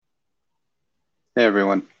Hey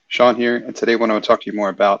everyone, Sean here, and today what I want to talk to you more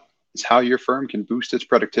about is how your firm can boost its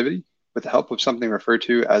productivity with the help of something referred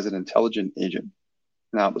to as an intelligent agent.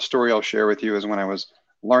 Now, the story I'll share with you is when I was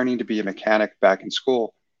learning to be a mechanic back in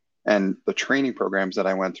school and the training programs that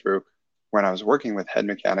I went through when I was working with head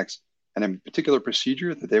mechanics and a particular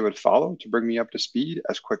procedure that they would follow to bring me up to speed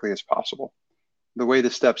as quickly as possible. The way the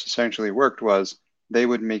steps essentially worked was they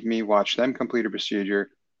would make me watch them complete a procedure,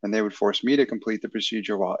 and they would force me to complete the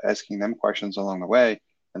procedure while asking them questions along the way.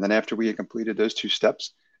 And then after we had completed those two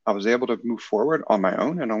steps, I was able to move forward on my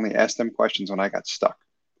own and only ask them questions when I got stuck.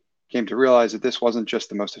 Came to realize that this wasn't just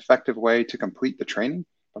the most effective way to complete the training,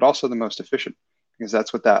 but also the most efficient, because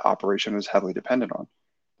that's what that operation was heavily dependent on.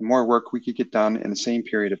 The more work we could get done in the same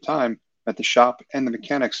period of time meant the shop and the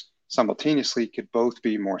mechanics simultaneously could both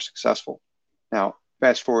be more successful. Now,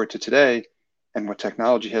 fast forward to today and what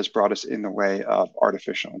technology has brought us in the way of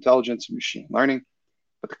artificial intelligence and machine learning.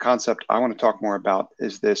 But the concept I want to talk more about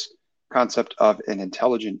is this concept of an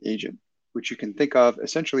intelligent agent, which you can think of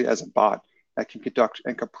essentially as a bot that can conduct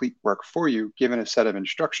and complete work for you given a set of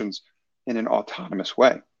instructions in an autonomous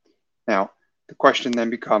way. Now, the question then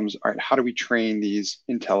becomes, all right, how do we train these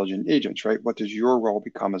intelligent agents, right? What does your role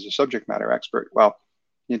become as a subject matter expert? Well,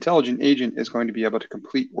 the intelligent agent is going to be able to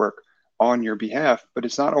complete work on your behalf, but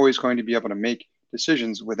it's not always going to be able to make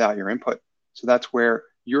decisions without your input. So that's where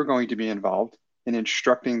you're going to be involved in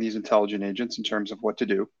instructing these intelligent agents in terms of what to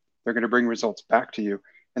do. They're going to bring results back to you,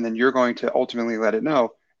 and then you're going to ultimately let it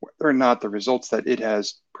know whether or not the results that it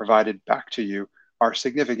has provided back to you are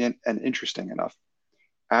significant and interesting enough.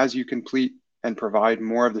 As you complete and provide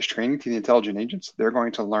more of this training to the intelligent agents, they're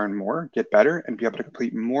going to learn more, get better, and be able to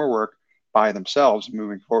complete more work by themselves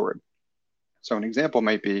moving forward. So, an example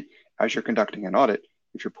might be as you're conducting an audit,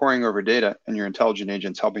 if you're poring over data and your intelligent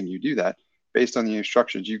agent's helping you do that, based on the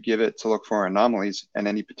instructions you give it to look for anomalies and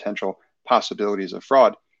any potential possibilities of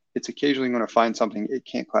fraud, it's occasionally going to find something it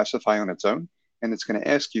can't classify on its own, and it's going to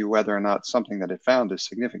ask you whether or not something that it found is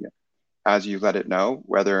significant. As you let it know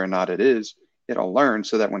whether or not it is, it'll learn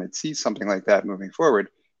so that when it sees something like that moving forward,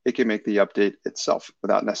 it can make the update itself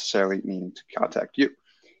without necessarily needing to contact you.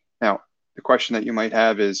 Now, the question that you might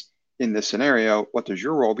have is in this scenario, what does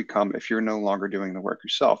your role become if you're no longer doing the work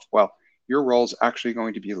yourself? Well, your role is actually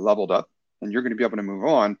going to be leveled up and you're going to be able to move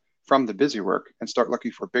on from the busy work and start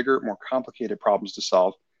looking for bigger, more complicated problems to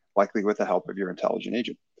solve, likely with the help of your intelligent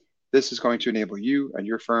agent. This is going to enable you and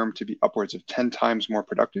your firm to be upwards of 10 times more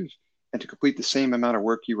productive and to complete the same amount of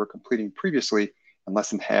work you were completing previously in less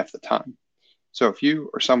than half the time. So if you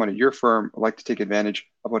or someone at your firm would like to take advantage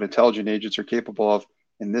of what intelligent agents are capable of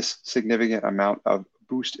in this significant amount of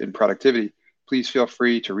boost in productivity, please feel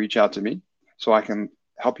free to reach out to me so I can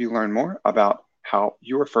help you learn more about how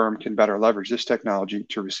your firm can better leverage this technology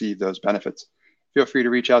to receive those benefits. Feel free to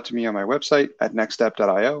reach out to me on my website at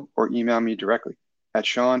nextstep.io or email me directly at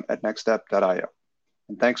sean@nextstep.io.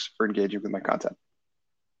 And thanks for engaging with my content.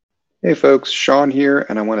 Hey folks, Sean here,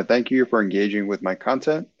 and I want to thank you for engaging with my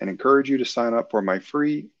content and encourage you to sign up for my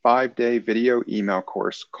free 5-day video email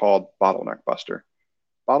course called Bottleneck Buster.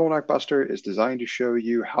 Bottleneck Buster is designed to show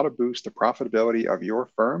you how to boost the profitability of your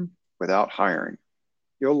firm without hiring.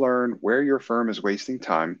 You'll learn where your firm is wasting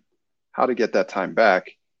time, how to get that time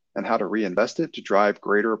back, and how to reinvest it to drive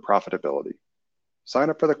greater profitability. Sign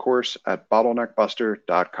up for the course at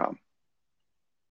bottleneckbuster.com.